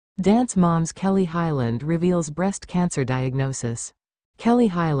Dance Moms Kelly Hyland reveals breast cancer diagnosis. Kelly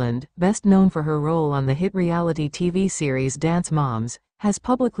Hyland, best known for her role on the hit reality TV series Dance Moms, has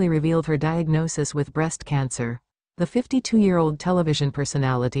publicly revealed her diagnosis with breast cancer. The 52-year-old television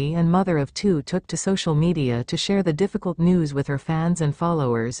personality and mother of two took to social media to share the difficult news with her fans and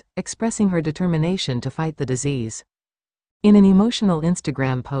followers, expressing her determination to fight the disease. In an emotional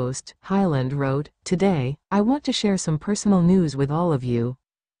Instagram post, Hyland wrote, "Today, I want to share some personal news with all of you.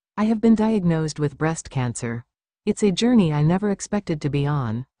 I have been diagnosed with breast cancer. It's a journey I never expected to be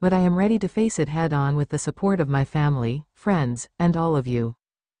on, but I am ready to face it head-on with the support of my family, friends, and all of you."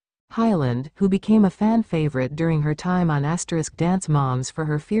 Hyland, who became a fan favorite during her time on Dance Moms for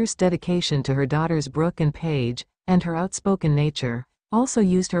her fierce dedication to her daughters Brooke and Paige, and her outspoken nature, also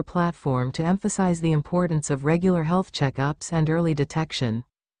used her platform to emphasize the importance of regular health checkups and early detection.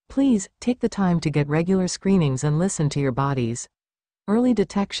 "Please, take the time to get regular screenings and listen to your bodies. Early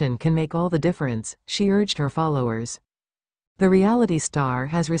detection can make all the difference," she urged her followers. The reality star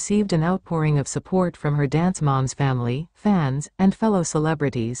has received an outpouring of support from her Dance Moms family, fans, and fellow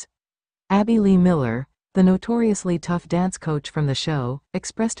celebrities. Abby Lee Miller, the notoriously tough dance coach from the show,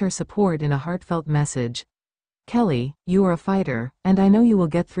 expressed her support in a heartfelt message. "Kelly, you are a fighter, and I know you will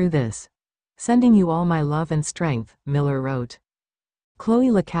get through this. Sending you all my love and strength," Miller wrote.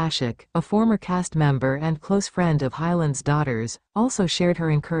 Chloe Lakashik, a former cast member and close friend of Hyland's daughters, also shared her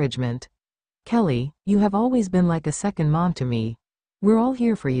encouragement. "Kelly, you have always been like a second mom to me. We're all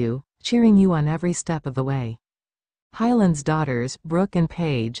here for you, cheering you on every step of the way." Hyland's daughters, Brooke and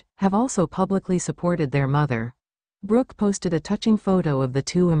Paige, have also publicly supported their mother. Brooke posted a touching photo of the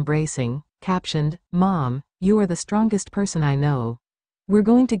two embracing, captioned, "Mom, you are the strongest person I know. We're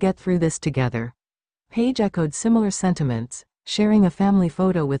going to get through this together." Paige echoed similar sentiments, sharing a family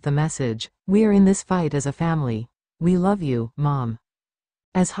photo with the message, "We are in this fight as a family. We love you, Mom."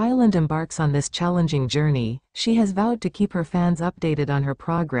 As Hyland embarks on this challenging journey, she has vowed to keep her fans updated on her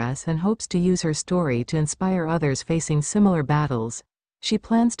progress and hopes to use her story to inspire others facing similar battles. She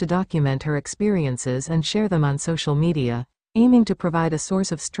plans to document her experiences and share them on social media, aiming to provide a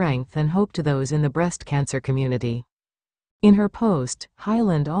source of strength and hope to those in the breast cancer community. In her post,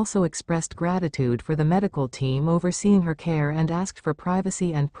 Hyland also expressed gratitude for the medical team overseeing her care and asked for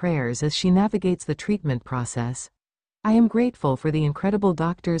privacy and prayers as she navigates the treatment process. "I am grateful for the incredible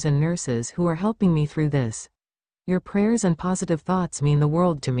doctors and nurses who are helping me through this. Your prayers and positive thoughts mean the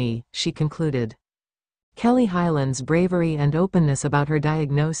world to me," she concluded. Kelly Hyland's bravery and openness about her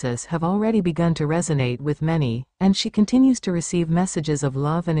diagnosis have already begun to resonate with many, and she continues to receive messages of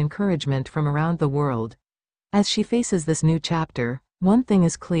love and encouragement from around the world. As she faces this new chapter, one thing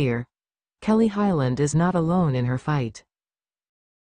is clear: Kelly Hyland is not alone in her fight.